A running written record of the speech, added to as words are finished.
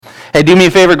Hey, do me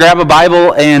a favor, grab a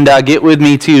Bible and get with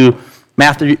me to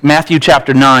Matthew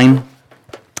chapter 9.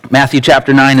 Matthew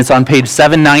chapter 9, it's on page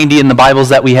 790 in the Bibles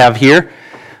that we have here.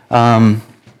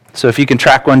 So if you can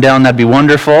track one down, that'd be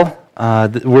wonderful.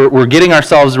 We're getting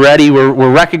ourselves ready.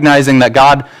 We're recognizing that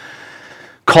God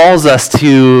calls us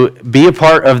to be a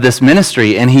part of this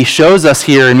ministry, and he shows us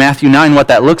here in Matthew 9 what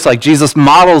that looks like. Jesus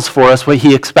models for us what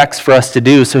he expects for us to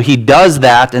do. So he does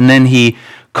that, and then he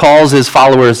calls his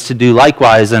followers to do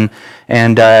likewise. And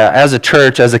as a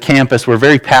church, as a campus, we're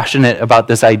very passionate about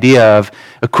this idea of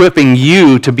equipping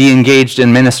you to be engaged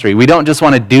in ministry. We don't just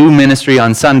want to do ministry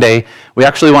on Sunday. We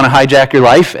actually want to hijack your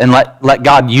life and let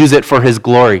God use it for his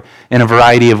glory in a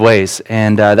variety of ways.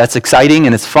 And that's exciting,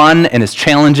 and it's fun, and it's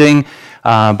challenging.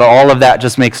 But all of that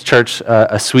just makes church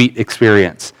a sweet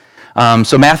experience.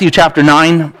 So Matthew chapter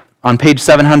 9, on page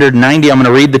 790, I'm going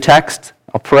to read the text.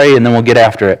 I'll pray, and then we'll get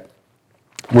after it.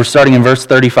 We're starting in verse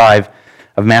 35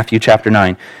 of Matthew chapter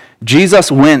 9. Jesus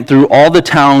went through all the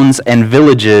towns and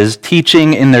villages,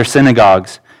 teaching in their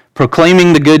synagogues,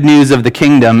 proclaiming the good news of the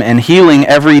kingdom, and healing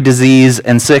every disease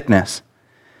and sickness.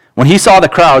 When he saw the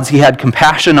crowds, he had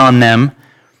compassion on them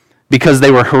because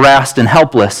they were harassed and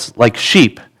helpless, like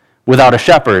sheep without a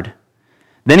shepherd.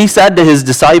 Then he said to his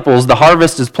disciples, "The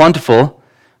harvest is plentiful,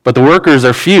 but the workers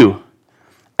are few.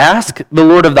 Ask the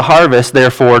Lord of the harvest,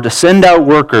 therefore, to send out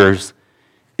workers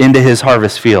into his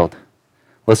harvest field."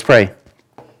 Let's pray.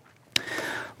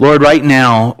 Lord, right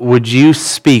now, would you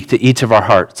speak to each of our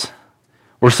hearts?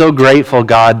 We're so grateful,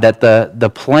 God, that the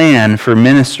plan for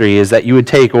ministry is that you would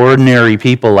take ordinary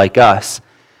people like us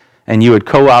and you would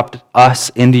co-opt us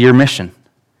into your mission.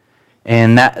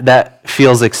 And that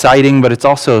feels exciting, but it's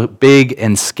also big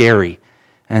and scary.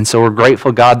 And so we're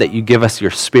grateful, God, that you give us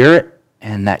your spirit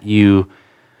and that you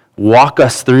walk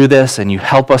us through this and you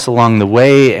help us along the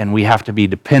way, and we have to be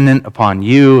dependent upon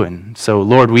you. And so,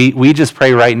 Lord, we just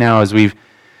pray right now as we've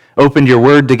opened your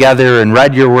word together and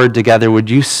read your word together, would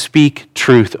you speak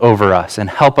truth over us and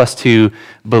help us to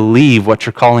believe what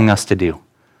you're calling us to do.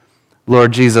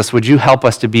 Lord Jesus, would you help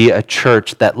us to be a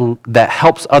church that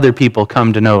helps other people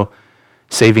come to know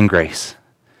saving grace.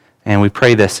 And we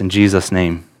pray this in Jesus'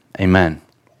 name. Amen.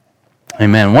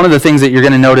 Amen. One of the things that you're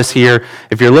going to notice here,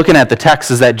 if you're looking at the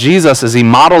text, is that Jesus, as he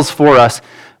models for us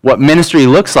what ministry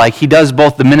looks like, he does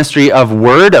both the ministry of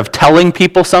word, of telling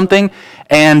people something,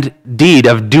 and deed,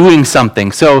 of doing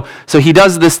something. So he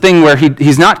does this thing where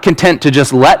he's not content to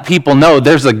just let people know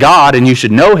there's a God and you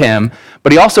should know him,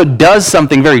 but he also does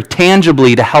something very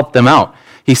tangibly to help them out.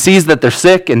 He sees that they're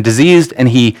sick and diseased, and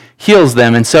he heals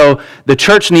them. And so the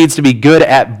church needs to be good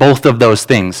at both of those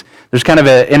things. There's kind of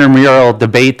an intramural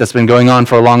debate that's been going on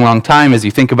for a long, long time as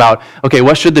you think about, okay,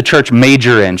 what should the church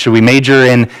major in? Should we major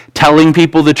in telling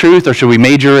people the truth, or should we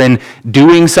major in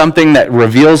doing something that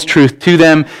reveals truth to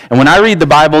them? And when I read the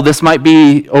Bible, this might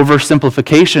be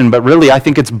oversimplification, but really I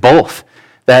think it's both.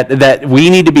 That we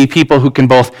need to be people who can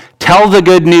both tell the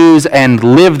good news and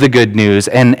live the good news,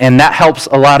 and that helps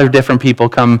a lot of different people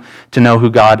come to know who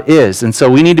God is. And so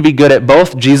we need to be good at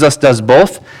both. Jesus does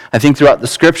both. I think throughout the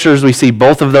scriptures we see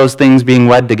both of those things being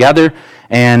wed together,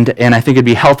 and I think it'd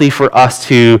be healthy for us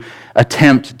to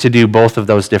attempt to do both of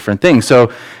those different things.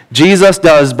 So Jesus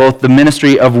does both the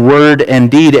ministry of word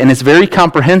and deed, and it's very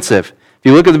comprehensive. If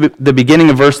you look at the beginning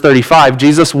of verse 35,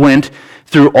 Jesus went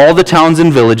through all the towns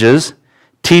and villages,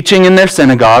 teaching in their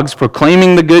synagogues,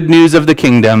 proclaiming the good news of the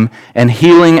kingdom, and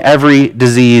healing every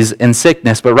disease and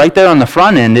sickness. But right there on the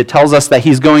front end, it tells us that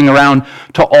he's going around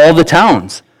to all the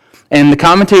towns. And the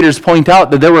commentators point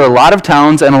out that there were a lot of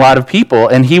towns and a lot of people,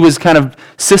 and he was kind of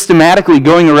systematically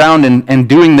going around and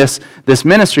doing this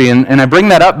ministry. And I bring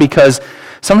that up because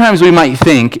sometimes we might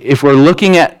think, if we're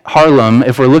looking at Harlem,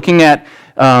 if we're looking at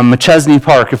McChesney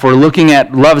Park, if we're looking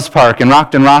at Loves Park and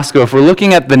Rockton Roscoe, if we're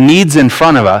looking at the needs in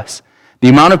front of us, the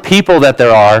amount of people that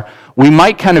there are, we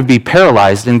might kind of be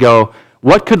paralyzed and go,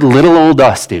 what could little old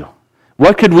us do?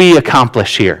 What could we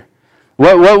accomplish here?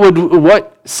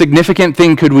 What significant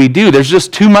thing could we do? There's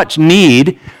just too much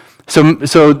need. So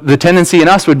the tendency in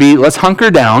us would be, let's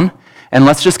hunker down and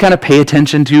let's just kind of pay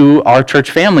attention to our church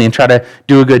family and try to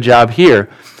do a good job here.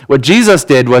 What Jesus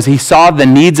did was he saw the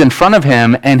needs in front of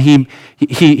him, and he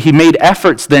made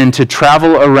efforts then to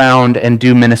travel around and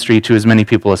do ministry to as many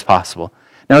people as possible.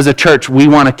 Now, as a church, we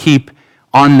want to keep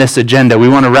on this agenda. We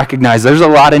want to recognize there's a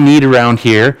lot of need around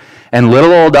here, and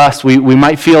little old us, we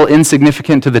might feel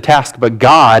insignificant to the task, but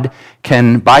God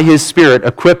can, by his Spirit,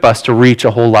 equip us to reach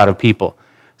a whole lot of people.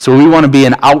 So we want to be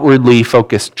an outwardly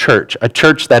focused church, a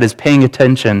church that is paying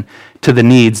attention to the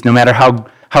needs, no matter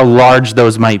how large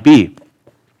those might be.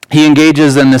 He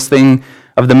engages in this thing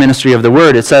of the ministry of the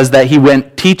word. It says that he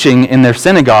went teaching in their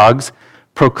synagogues,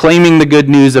 proclaiming the good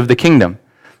news of the kingdom.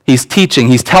 He's teaching,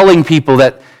 he's telling people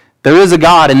that there is a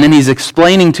God, and then he's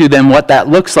explaining to them what that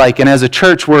looks like. And as a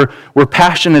church, we're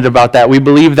passionate about that. We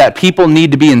believe that people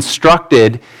need to be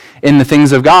instructed in the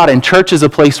things of God, and church is a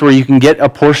place where you can get a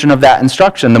portion of that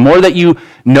instruction. The more that you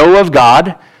know of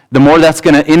God, the more that's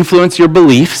going to influence your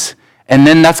beliefs, and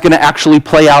then that's going to actually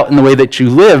play out in the way that you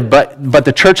live. But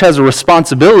the church has a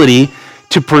responsibility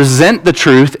to present the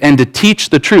truth and to teach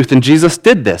the truth, and Jesus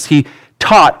did this. He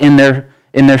taught in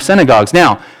their synagogues.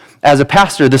 Now, as a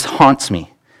pastor, this haunts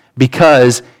me,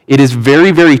 because it is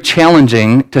very, very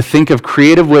challenging to think of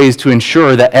creative ways to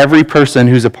ensure that every person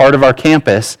who's a part of our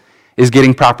campus is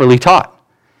getting properly taught.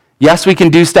 Yes, we can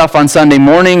do stuff on Sunday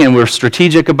morning, and we're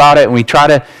strategic about it, and we try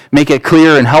to make it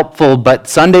clear and helpful, but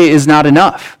Sunday is not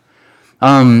enough.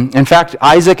 In fact,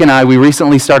 Isaac and we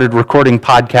recently started recording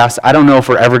podcasts. I don't know if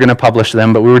we're ever going to publish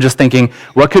them, but we were just thinking,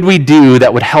 what could we do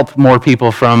that would help more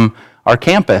people from our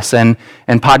campus? And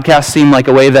podcasts seem like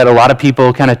a way that a lot of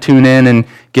people kind of tune in and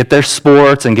get their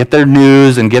sports and get their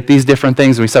news and get these different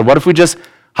things. And we said, what if we just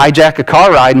hijack a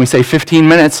car ride and we say 15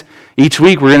 minutes each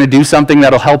week we're going to do something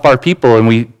that'll help our people, and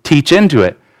we teach into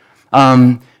it.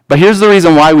 But here's the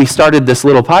reason why we started this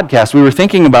little podcast. We were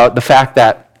thinking about the fact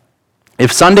that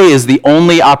if Sunday is the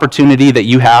only opportunity that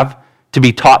you have to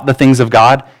be taught the things of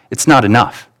God, it's not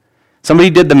enough. Somebody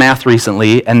did the math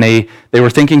recently, and they were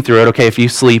thinking through it. Okay, if you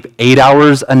sleep 8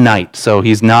 hours a night, so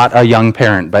he's not a young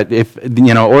parent, but if,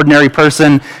 ordinary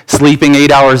person sleeping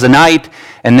 8 hours a night,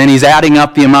 and then he's adding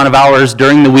up the amount of hours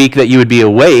during the week that you would be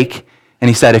awake, and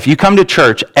he said, if you come to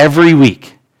church every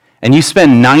week, and you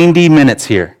spend 90 minutes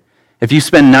here, if you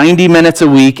spend 90 minutes a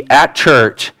week at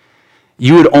church,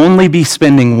 you would only be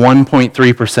spending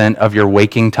 1.3% of your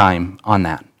waking time on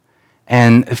that.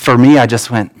 And for me, I just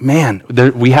went, man,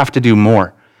 we have to do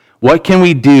more. What can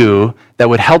we do that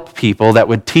would help people, that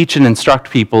would teach and instruct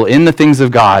people in the things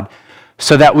of God,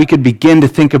 so that we could begin to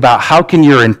think about how can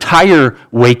your entire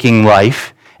waking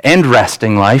life and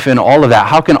resting life and all of that,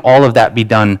 how can all of that be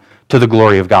done to the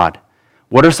glory of God?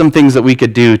 What are some things that we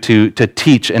could do to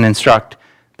teach and instruct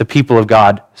the people of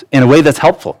God in a way that's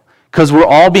helpful? Because we're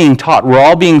all being taught, we're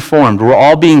all being formed, we're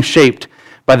all being shaped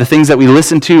by the things that we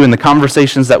listen to and the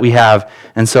conversations that we have.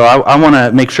 And so I want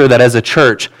to make sure that as a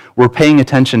church, we're paying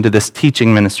attention to this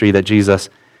teaching ministry that Jesus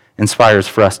inspires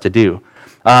for us to do.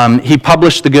 He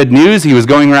published the good news. He was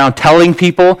going around telling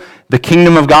people the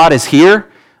kingdom of God is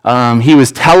here. He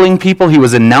was telling people, he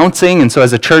was announcing. And so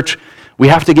as a church, we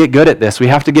have to get good at this. We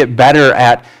have to get better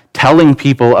at telling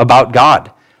people about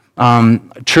God.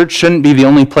 Church shouldn't be the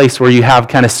only place where you have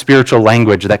kind of spiritual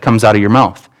language that comes out of your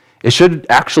mouth. It should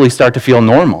actually start to feel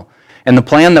normal. And the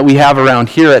plan that we have around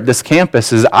here at this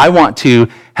campus is I want to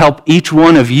help each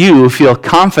one of you feel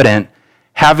confident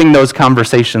having those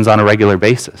conversations on a regular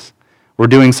basis. We're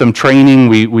doing some training.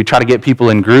 We try to get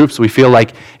people in groups. We feel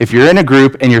like if you're in a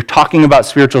group and you're talking about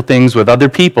spiritual things with other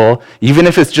people, even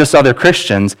if it's just other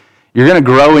Christians, you're going to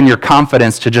grow in your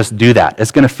confidence to just do that.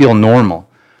 It's going to feel normal.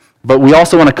 But we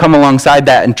also want to come alongside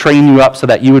that and train you up so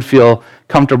that you would feel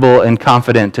comfortable and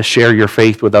confident to share your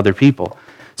faith with other people.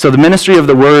 So the ministry of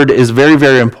the word is very,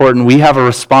 very important. We have a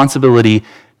responsibility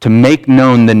to make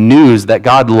known the news that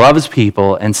God loves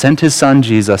people and sent his son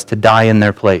Jesus to die in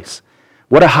their place.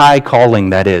 What a high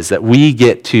calling that is, that we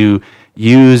get to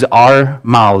use our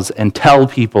mouths and tell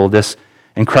people this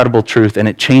incredible truth, and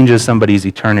it changes somebody's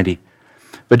eternity.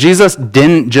 But Jesus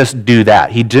didn't just do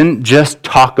that. He didn't just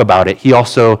talk about it. He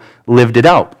also lived it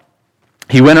out.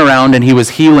 He went around and he was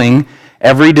healing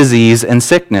every disease and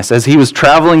sickness. As he was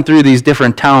traveling through these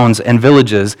different towns and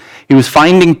villages, he was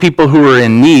finding people who were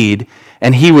in need,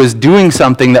 and he was doing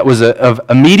something that was of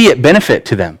immediate benefit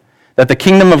to them. That the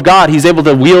kingdom of God, he's able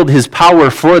to wield his power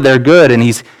for their good, and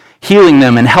he's healing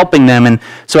them and helping them. And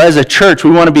so as a church,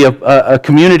 we want to be a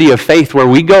community of faith where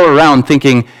we go around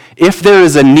thinking, if there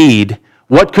is a need,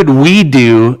 what could we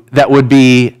do that would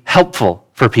be helpful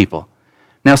for people?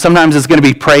 Now, sometimes it's going to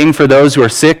be praying for those who are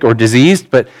sick or diseased,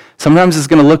 but sometimes it's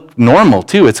going to look normal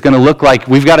too. It's going to look like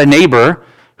we've got a neighbor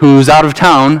who's out of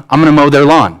town, I'm going to mow their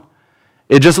lawn.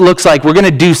 It just looks like we're going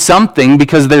to do something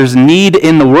because there's need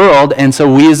in the world, and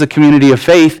so we as a community of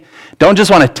faith don't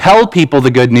just want to tell people the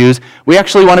good news, we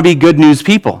actually want to be good news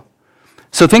people.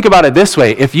 So think about it this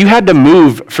way. If you had to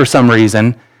move for some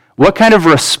reason, what kind of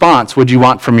response would you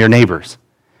want from your neighbors?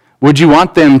 Would you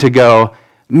want them to go,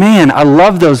 man, I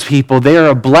love those people. They are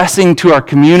a blessing to our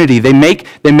community. They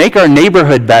make our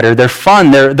neighborhood better. They're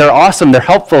fun. They're awesome. They're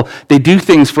helpful. They do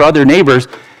things for other neighbors.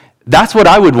 That's what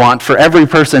I would want for every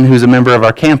person who's a member of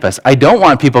our campus. I don't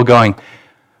want people going,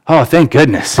 oh, thank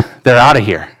goodness, they're out of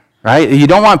here, right? You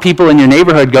don't want people in your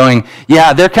neighborhood going,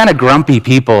 yeah, they're kind of grumpy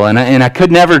people, and I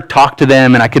could never talk to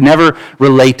them, and I could never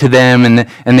relate to them,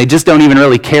 and they just don't even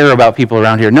really care about people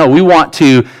around here. No, we want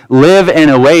to live in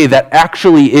a way that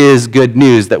actually is good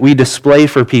news, that we display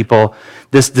for people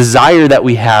this desire that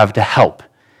we have to help.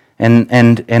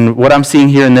 And what I'm seeing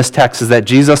here in this text is that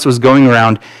Jesus was going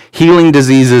around healing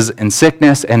diseases and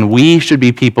sickness, and we should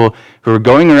be people who are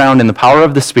going around in the power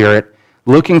of the Spirit,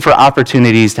 looking for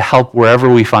opportunities to help wherever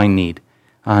we find need.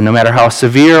 No matter how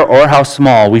severe or how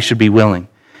small, we should be willing.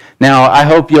 Now, I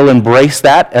hope you'll embrace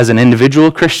that as an individual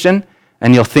Christian,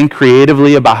 and you'll think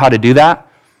creatively about how to do that.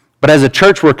 But as a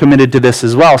church, we're committed to this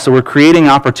as well, so we're creating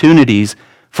opportunities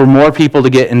for more people to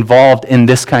get involved in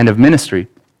this kind of ministry.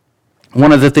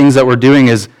 One of the things that we're doing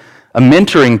is a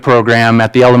mentoring program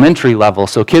at the elementary level.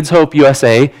 So Kids Hope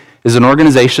USA is an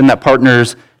organization that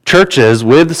partners churches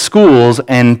with schools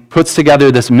and puts together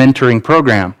this mentoring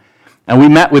program. And we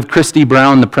met with Christy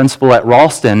Brown, the principal at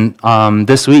Ralston,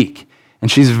 this week. And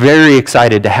she's very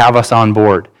excited to have us on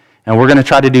board. And we're going to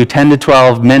try to do 10 to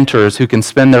 12 mentors who can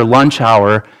spend their lunch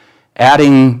hour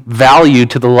adding value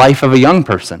to the life of a young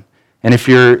person. And if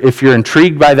you're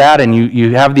intrigued by that and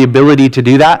you have the ability to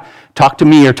do that, talk to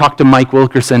me or talk to Mike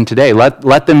Wilkerson today.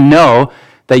 Let them know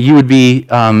that you would be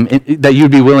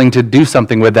willing to do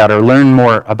something with that or learn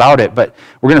more about it. But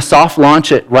we're going to soft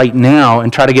launch it right now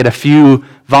and try to get a few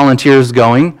volunteers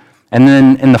going. And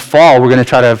then in the fall, we're going to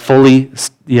try to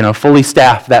fully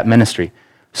staff that ministry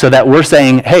so that we're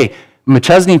saying, hey,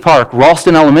 McChesney Park,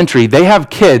 Ralston Elementary, they have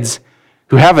kids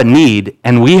who have a need,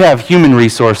 and we have human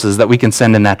resources that we can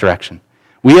send in that direction.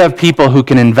 We have people who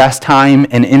can invest time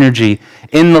and energy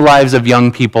in the lives of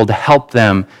young people to help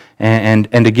them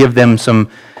and to give them some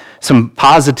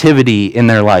positivity in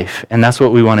their life, and that's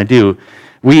what we want to do.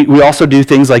 We also do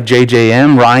things like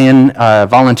JJM. Ryan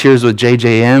volunteers with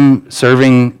JJM,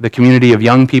 serving the community of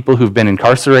young people who've been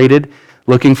incarcerated,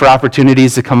 looking for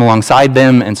opportunities to come alongside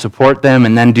them and support them,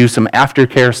 and then do some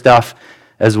aftercare stuff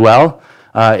as well.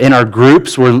 In our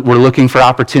groups, we're looking for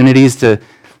opportunities to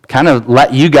kind of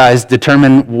let you guys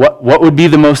determine what would be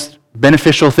the most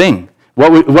beneficial thing.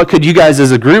 What could you guys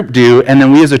as a group do? And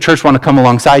then we as a church want to come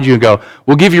alongside you and go,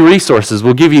 we'll give you resources,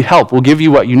 we'll give you help, we'll give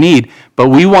you what you need, but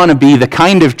we want to be the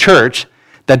kind of church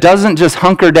that doesn't just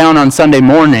hunker down on Sunday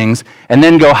mornings and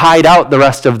then go hide out the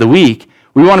rest of the week.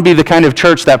 We want to be the kind of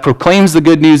church that proclaims the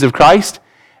good news of Christ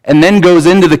and then goes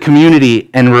into the community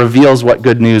and reveals what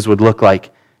good news would look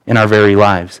like in our very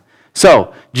lives.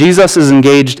 So, Jesus is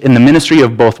engaged in the ministry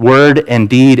of both word and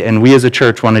deed, and we as a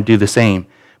church want to do the same.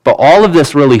 But all of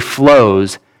this really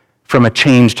flows from a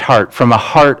changed heart, from a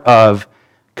heart of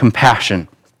compassion.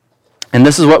 And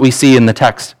this is what we see in the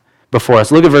text before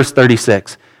us. Look at verse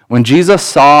 36. When Jesus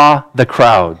saw the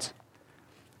crowds,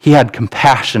 he had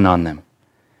compassion on them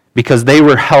because they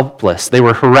were helpless. They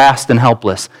were harassed and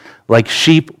helpless, like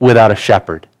sheep without a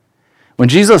shepherd. When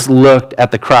Jesus looked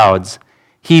at the crowds,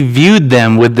 he viewed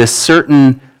them with this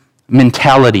certain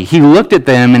mentality. He looked at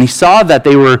them and he saw that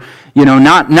they were,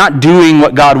 not doing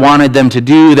what God wanted them to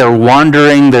do. They're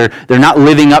wandering. They're not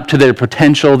living up to their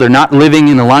potential. They're not living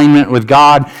in alignment with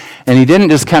God. And he didn't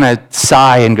just kind of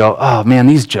sigh and go, oh man,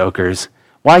 these jokers.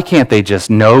 Why can't they just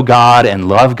know God and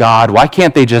love God? Why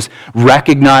can't they just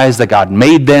recognize that God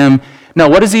made them? No,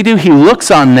 what does he do? He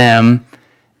looks on them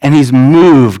and he's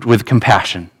moved with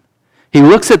compassion. He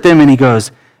looks at them and he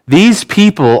goes, these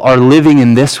people are living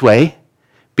in this way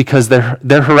because they're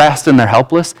harassed and they're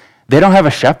helpless. They don't have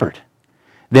a shepherd.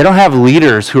 They don't have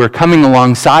leaders who are coming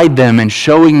alongside them and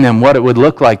showing them what it would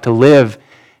look like to live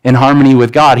in harmony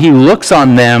with God. He looks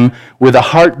on them with a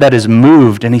heart that is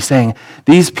moved, and he's saying,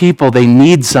 these people, they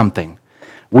need something.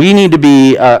 We need to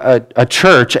be a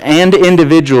church and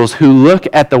individuals who look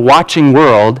at the watching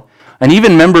world, and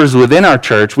even members within our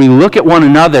church, we look at one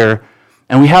another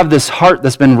and we have this heart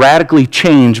that's been radically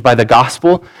changed by the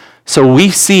gospel. So we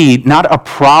see not a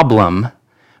problem,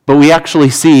 but we actually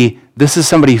see this is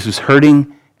somebody who's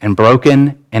hurting and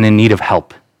broken and in need of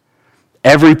help.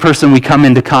 Every person we come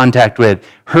into contact with,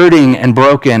 hurting and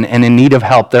broken and in need of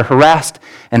help. They're harassed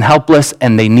and helpless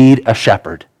and they need a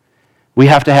shepherd. We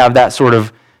have to have that sort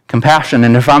of compassion.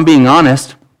 And if I'm being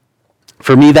honest,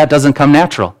 for me that doesn't come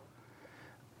natural.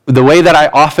 The way that I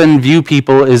often view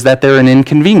people is that they're an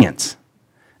inconvenience.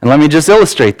 And let me just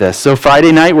illustrate this. So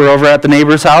Friday night, we're over at the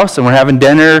neighbor's house, and we're having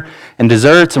dinner and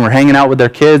desserts, and we're hanging out with their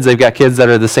kids. They've got kids that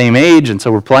are the same age, and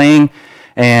so we're playing,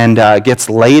 and it gets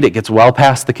late. It gets well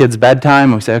past the kids'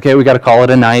 bedtime. We say, okay, we got to call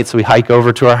it a night, so we hike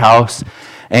over to our house,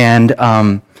 and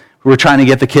we're trying to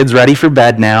get the kids ready for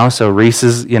bed now. So Reese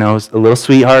is, a little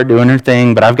sweetheart doing her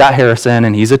thing, but I've got Harrison,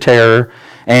 and he's a terror,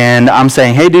 and I'm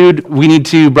saying, hey, dude, we need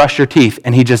to brush your teeth.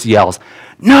 And he just yells,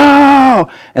 no!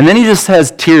 And then he just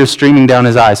has tears streaming down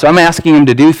his eyes. So I'm asking him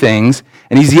to do things,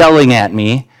 and he's yelling at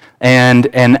me. And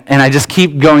I just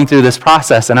keep going through this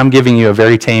process, and I'm giving you a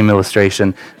very tame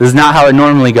illustration. This is not how it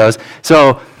normally goes.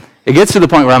 So it gets to the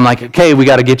point where I'm like, okay, we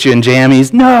got to get you in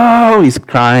jammies. No! He's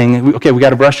crying. Okay, we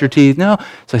got to brush your teeth. No.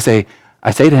 So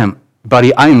I say to him,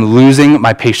 buddy, I am losing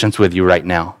my patience with you right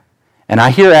now. And I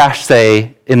hear Ash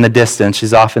say in the distance,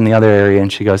 she's off in the other area,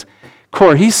 and she goes,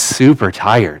 Cor, he's super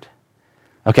tired.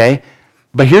 Okay?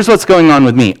 But here's what's going on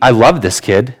with me. I love this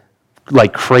kid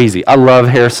like crazy. I love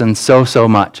Harrison so, so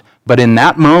much. But in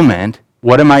that moment,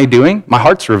 what am I doing? My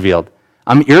heart's revealed.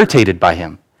 I'm irritated by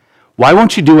him. Why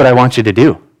won't you do what I want you to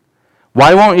do?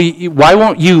 Why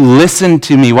won't you listen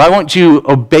to me? Why won't you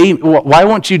obey? Why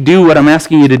won't you do what I'm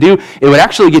asking you to do? It would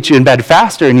actually get you in bed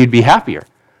faster and you'd be happier.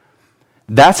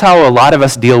 That's how a lot of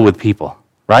us deal with people,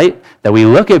 right? That we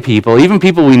look at people, even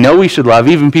people we know we should love,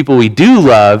 even people we do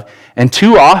love, and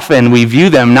too often we view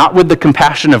them not with the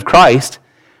compassion of Christ,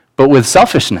 but with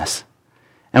selfishness.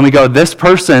 And we go, this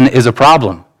person is a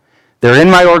problem. They're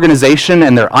in my organization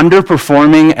and they're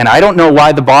underperforming, and I don't know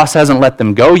why the boss hasn't let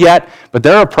them go yet, but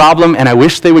they're a problem and I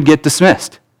wish they would get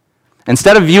dismissed.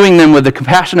 Instead of viewing them with the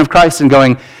compassion of Christ and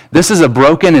going, this is a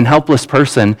broken and helpless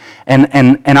person,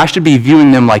 and I should be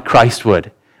viewing them like Christ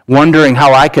would, wondering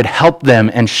how I could help them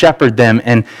and shepherd them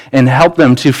and help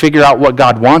them to figure out what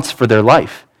God wants for their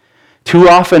life. Too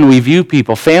often we view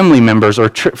people, family members or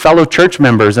fellow church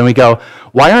members, and we go,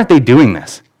 why aren't they doing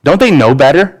this? Don't they know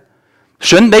better?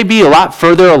 Shouldn't they be a lot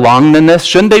further along than this?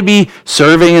 Shouldn't they be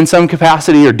serving in some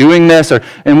capacity or doing this?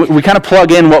 And we kind of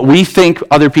plug in what we think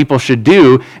other people should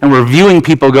do, and we're viewing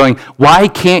people going, why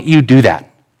can't you do that?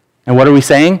 And what are we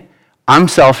saying? I'm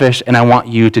selfish and I want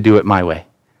you to do it my way.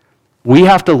 We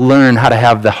have to learn how to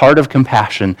have the heart of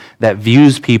compassion that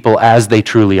views people as they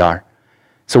truly are.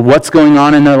 So what's going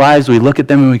on in their lives? We look at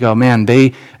them and we go, man,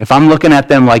 if I'm looking at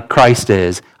them like Christ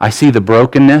is, I see the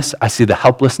brokenness, I see the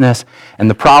helplessness, and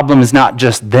the problem is not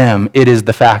just them, it is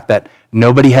the fact that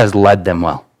nobody has led them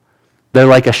well. They're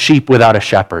like a sheep without a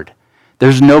shepherd.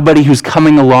 There's nobody who's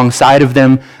coming alongside of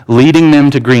them, leading them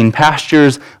to green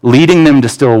pastures, leading them to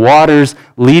still waters,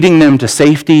 leading them to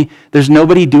safety. There's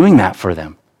nobody doing that for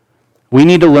them. We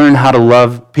need to learn how to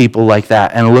love people like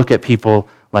that and look at people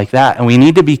like that. And we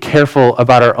need to be careful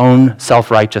about our own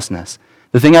self-righteousness.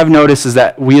 The thing I've noticed is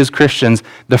that we as Christians,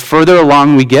 the further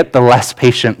along we get, the less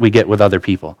patient we get with other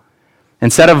people.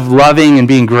 Instead of loving and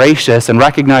being gracious and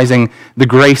recognizing the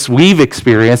grace we've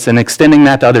experienced and extending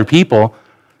that to other people,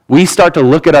 we start to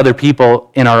look at other people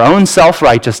in our own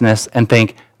self-righteousness and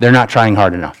think, they're not trying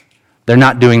hard enough. They're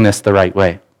not doing this the right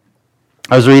way.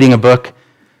 I was reading a book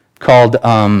called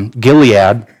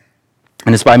Gilead,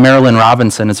 and it's by Marilyn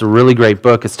Robinson. It's a really great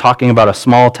book. It's talking about a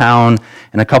small town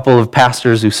and a couple of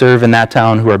pastors who serve in that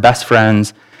town who are best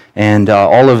friends, and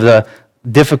all of the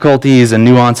difficulties and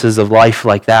nuances of life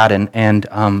like that. And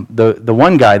the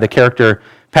one guy, the character,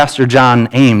 Pastor John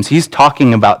Ames, he's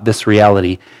talking about this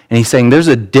reality. And he's saying there's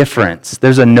a difference.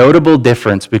 There's a notable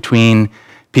difference between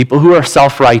people who are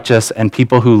self-righteous and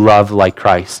people who love like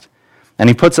Christ. And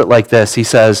he puts it like this. He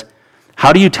says,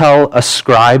 how do you tell a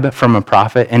scribe from a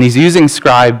prophet? And he's using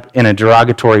scribe in a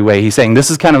derogatory way. He's saying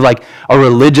this is kind of like a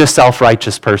religious,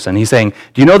 self-righteous person. He's saying,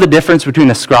 do you know the difference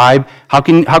between a scribe? How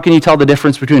can you tell the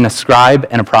difference between a scribe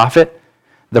and a prophet?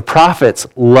 The prophets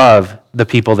love the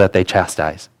people that they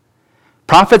chastise.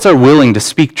 Prophets are willing to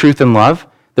speak truth in love.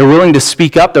 They're willing to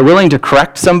speak up. They're willing to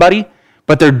correct somebody,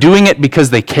 but they're doing it because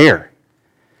they care.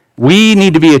 We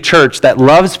need to be a church that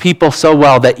loves people so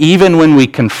well that even when we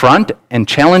confront and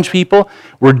challenge people,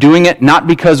 we're doing it not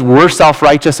because we're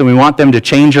self-righteous and we want them to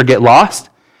change or get lost,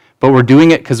 but we're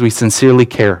doing it because we sincerely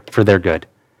care for their good.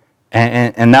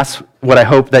 And that's what I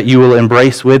hope that you will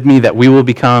embrace with me, that we will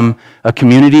become a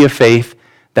community of faith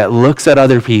that looks at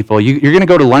other people. You're going to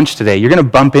go to lunch today. You're going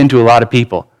to bump into a lot of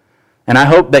people. And I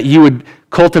hope that you would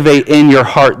cultivate in your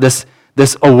heart this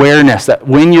awareness that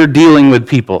when you're dealing with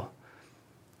people,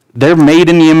 they're made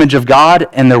in the image of God,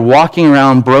 and they're walking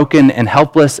around broken and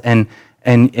helpless, and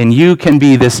you can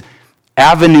be this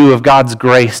avenue of God's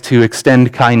grace to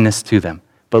extend kindness to them.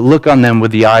 But look on them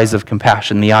with the eyes of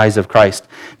compassion, the eyes of Christ.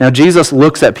 Now, Jesus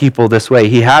looks at people this way.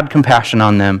 He had compassion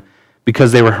on them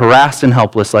because they were harassed and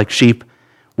helpless like sheep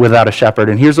without a shepherd.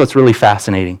 And here's what's really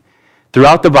fascinating.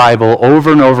 Throughout the Bible,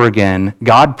 over and over again,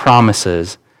 God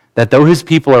promises that though his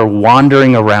people are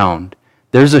wandering around,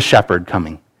 there's a shepherd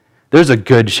coming. There's a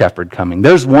good shepherd coming.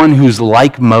 There's one who's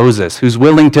like Moses, who's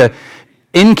willing to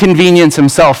inconvenience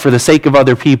himself for the sake of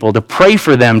other people, to pray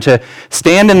for them, to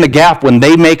stand in the gap when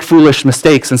they make foolish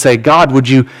mistakes and say, God, would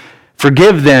you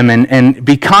forgive them and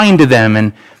be kind to them?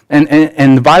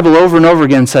 And the Bible over and over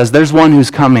again says there's one who's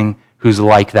coming who's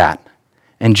like that.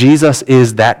 And Jesus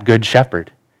is that good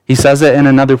shepherd. He says it in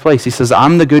another place. He says,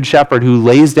 I'm the good shepherd who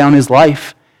lays down his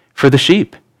life for the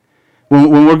sheep.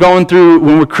 When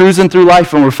we're cruising through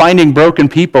life and we're finding broken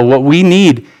people,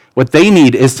 what they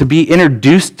need is to be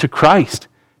introduced to Christ,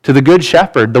 to the good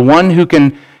shepherd, the one who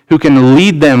can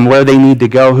lead them where they need to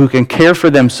go, who can care for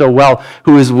them so well,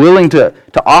 who is willing to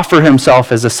offer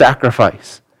himself as a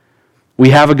sacrifice. We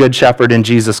have a good shepherd in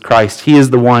Jesus Christ. He is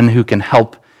the one who can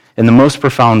help in the most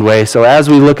profound way. So as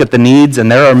we look at the needs,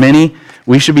 and there are many,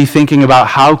 we should be thinking about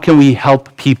how can we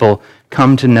help people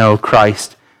come to know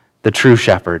Christ, the true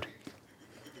shepherd.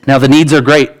 Now the needs are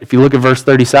great. If you look at verse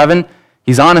 37,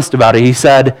 he's honest about it. He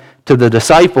said to the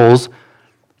disciples,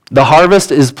 the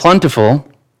harvest is plentiful,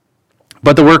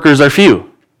 but the workers are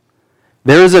few.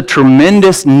 There is a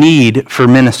tremendous need for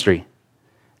ministry.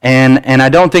 And I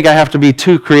don't think I have to be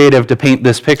too creative to paint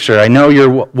this picture. I know you're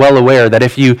well aware that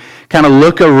if you kind of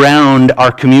look around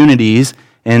our communities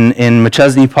in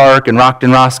McChesney Park and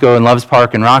Rockton Roscoe and Loves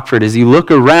Park and Rockford, as you look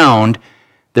around,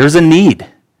 there's a need.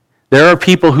 There are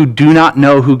people who do not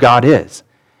know who God is.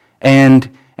 And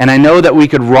I know that we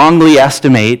could wrongly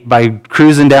estimate by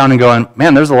cruising down and going,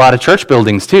 man, there's a lot of church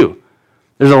buildings too.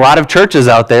 There's a lot of churches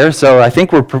out there, so I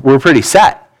think we're pretty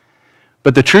set.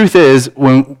 But the truth is,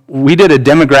 when we did a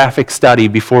demographic study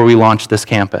before we launched this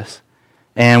campus,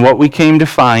 and what we came to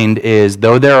find is,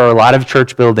 though there are a lot of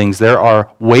church buildings, there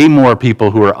are way more people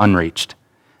who are unreached.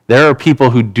 There are people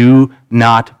who do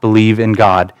not believe in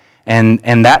God, and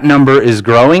that number is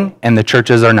growing, and the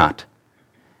churches are not.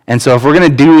 And so if we're going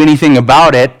to do anything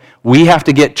about it, we have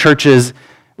to get churches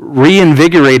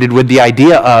reinvigorated with the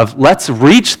idea of, let's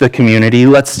reach the community,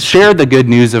 let's share the good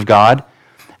news of God.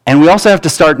 And we also have to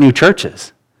start new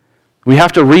churches. We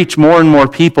have to reach more and more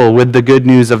people with the good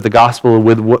news of the gospel,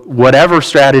 with whatever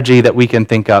strategy that we can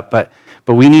think up. But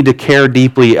we need to care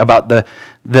deeply about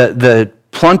the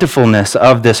plentifulness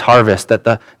of this harvest, that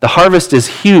the harvest is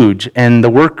huge and the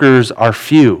workers are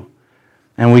few.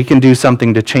 And we can do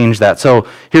something to change that. So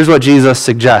here's what Jesus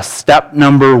suggests. Step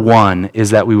number 1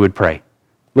 is that we would pray.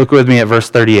 Look with me at verse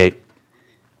 38.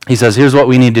 He says, here's what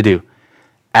we need to do.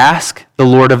 Ask the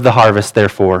Lord of the harvest,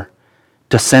 therefore,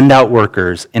 to send out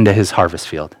workers into his harvest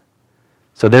field.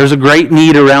 So there's a great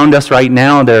need around us right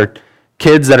now. There are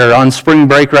kids that are on spring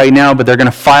break right now, but they're going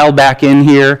to file back in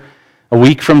here a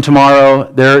week from tomorrow.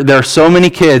 There are so many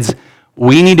kids.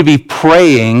 We need to be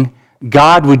praying,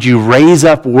 God, would you raise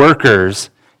up workers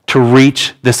to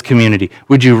reach this community?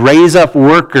 Would you raise up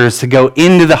workers to go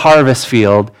into the harvest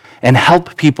field and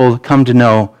help people come to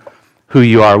know who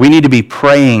you are? We need to be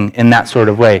praying in that sort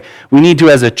of way. We need to,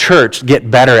 as a church,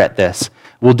 get better at this.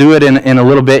 We'll do it in a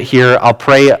little bit here. I'll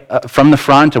pray from the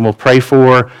front, and we'll pray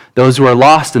for those who are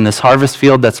lost in this harvest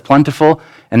field that's plentiful,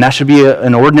 and that should be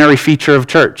an ordinary feature of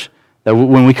church. That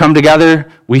when we come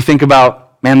together, we think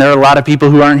about, man, there are a lot of people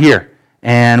who aren't here,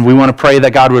 and we want to pray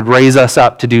that God would raise us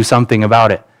up to do something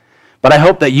about it. But I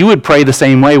hope that you would pray the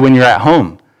same way when you're at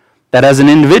home. That as an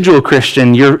individual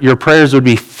Christian, your prayers would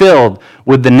be filled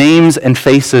with the names and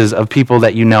faces of people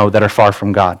that you know that are far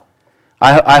from God.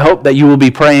 I hope that you will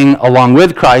be praying along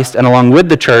with Christ and along with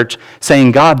the church,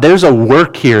 saying, God, there's a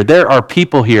work here. There are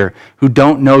people here who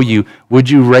don't know you. Would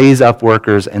you raise up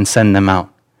workers and send them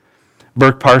out?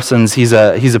 Burk Parsons, he's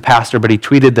a pastor, but he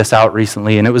tweeted this out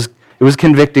recently, and it was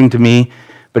convicting to me.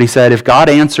 But he said, if God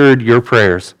answered your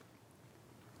prayers,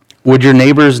 would your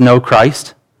neighbors know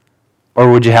Christ? Or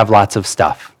would you have lots of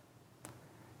stuff?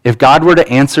 If God were to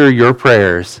answer your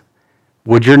prayers,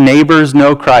 would your neighbors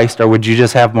know Christ, or would you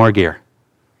just have more gear?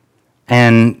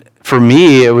 And for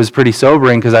me, it was pretty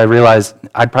sobering because I realized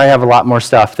I'd probably have a lot more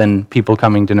stuff than people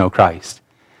coming to know Christ.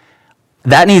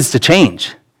 That needs to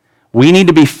change. We need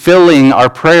to be filling our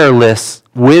prayer lists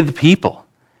with people.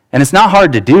 And it's not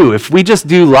hard to do. If we just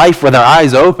do life with our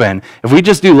eyes open, if we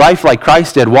just do life like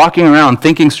Christ did, walking around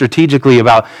thinking strategically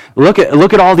about, look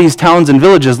at all these towns and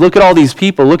villages, look at all these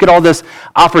people, look at all this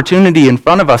opportunity in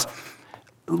front of us,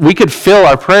 we could fill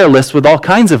our prayer list with all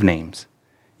kinds of names.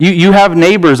 You have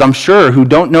neighbors, I'm sure, who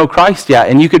don't know Christ yet,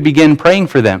 and you could begin praying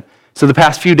for them. So the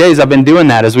past few days I've been doing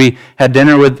that. As we had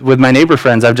dinner with my neighbor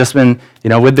friends, I've just been,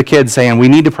 with the kids saying, we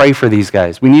need to pray for these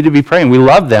guys. We need to be praying. We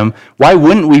love them. Why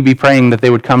wouldn't we be praying that they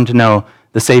would come to know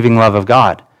the saving love of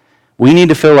God? We need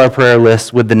to fill our prayer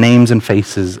lists with the names and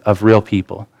faces of real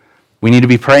people. We need to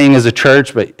be praying as a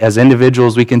church, but as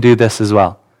individuals, we can do this as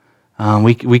well.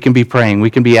 We can be praying. We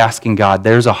can be asking God,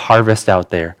 there's a harvest out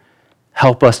there.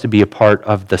 Help us to be a part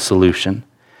of the solution.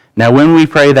 Now, when we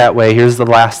pray that way, here's the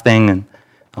last thing, and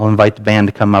I'll invite the band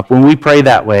to come up. When we pray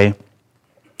that way,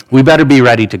 we better be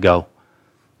ready to go.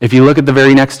 If you look at the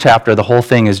very next chapter, the whole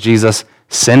thing is Jesus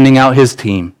sending out his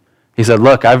team. He said,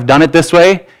 look, I've done it this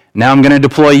way. Now I'm going to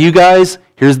deploy you guys.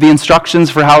 Here's the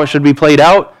instructions for how it should be played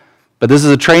out. But this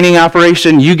is a training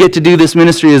operation. You get to do this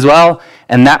ministry as well.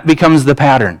 And that becomes the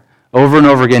pattern. Over and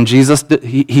over again, Jesus,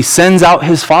 he sends out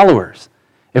his followers.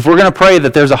 If we're going to pray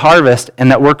that there's a harvest and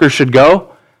that workers should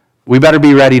go, we better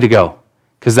be ready to go.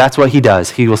 Because that's what he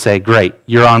does. He will say, great,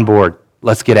 you're on board.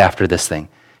 Let's get after this thing.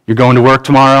 You're going to work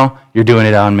tomorrow. You're doing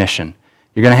it on mission.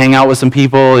 You're going to hang out with some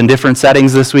people in different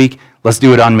settings this week. Let's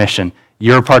do it on mission.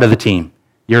 You're a part of the team.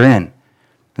 You're in.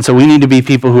 And so we need to be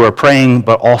people who are praying,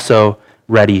 but also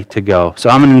ready to go. So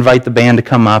I'm going to invite the band to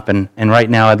come up. And right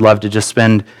now I'd love to just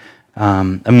spend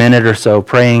a minute or so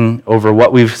praying over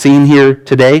what we've seen here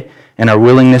today and our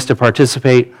willingness to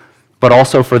participate, but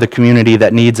also for the community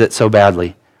that needs it so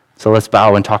badly. So let's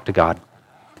bow and talk to God.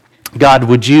 God,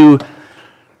 would you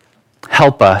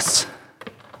help us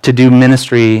to do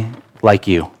ministry like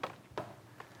you?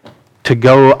 To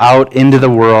go out into the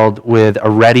world with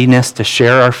a readiness to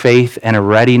share our faith and a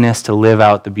readiness to live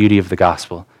out the beauty of the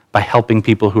gospel by helping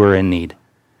people who are in need.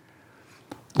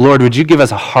 Lord, would you give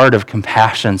us a heart of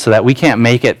compassion so that we can't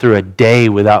make it through a day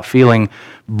without feeling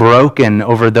broken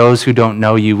over those who don't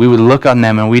know you. We would look on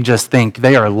them and we just think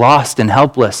they are lost and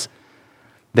helpless.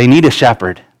 They need a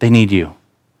shepherd. They need you.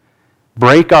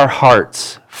 Break our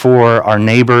hearts for our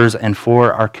neighbors and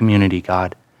for our community,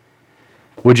 God.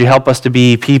 Would you help us to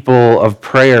be people of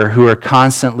prayer who are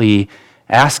constantly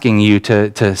asking you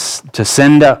to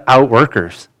send out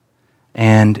workers?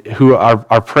 And who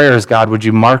our prayers, God, would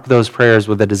you mark those prayers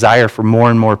with a desire for more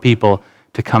and more people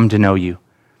to come to know you?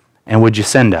 And would you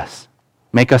send us?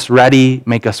 Make us ready,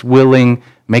 make us willing,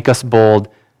 make us bold.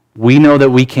 We know that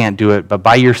we can't do it, but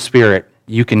by your Spirit,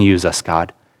 you can use us,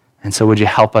 God. And so would you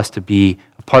help us to be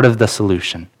a part of the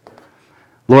solution?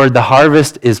 Lord, the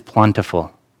harvest is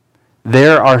plentiful.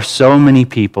 There are so many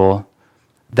people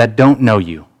that don't know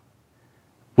you.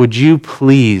 Would you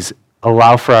please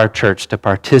allow for our church to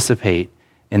participate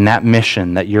in that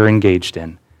mission that you're engaged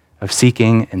in of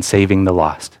seeking and saving the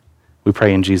lost? We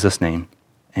pray in Jesus' name.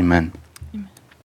 Amen.